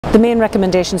The main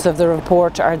recommendations of the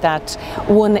report are that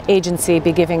one agency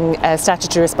be given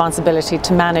statutory responsibility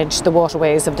to manage the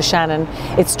waterways of the Shannon,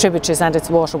 its tributaries and its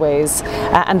waterways,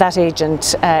 and that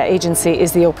agency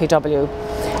is the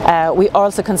OPW. We are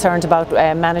also concerned about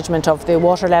management of the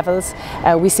water levels.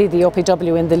 We see the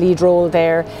OPW in the lead role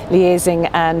there, liaising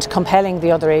and compelling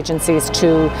the other agencies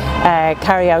to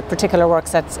carry out particular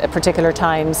works at particular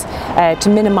times to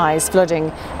minimise flooding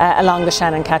along the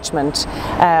Shannon catchment.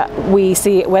 We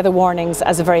see weather warnings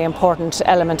as a very important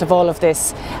element of all of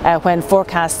this when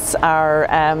forecasts are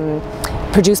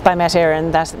produced by Met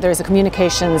Éireann, that there is a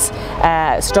communications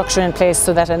structure in place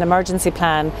so that an emergency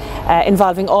plan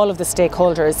involving all of the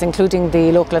stakeholders, including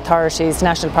the local authorities,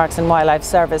 National Parks and Wildlife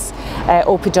Service,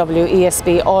 OPW,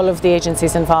 ESB, all of the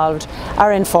agencies involved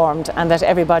are informed, and that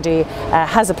everybody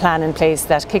has a plan in place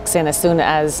that kicks in as soon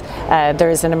as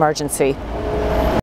there is an emergency.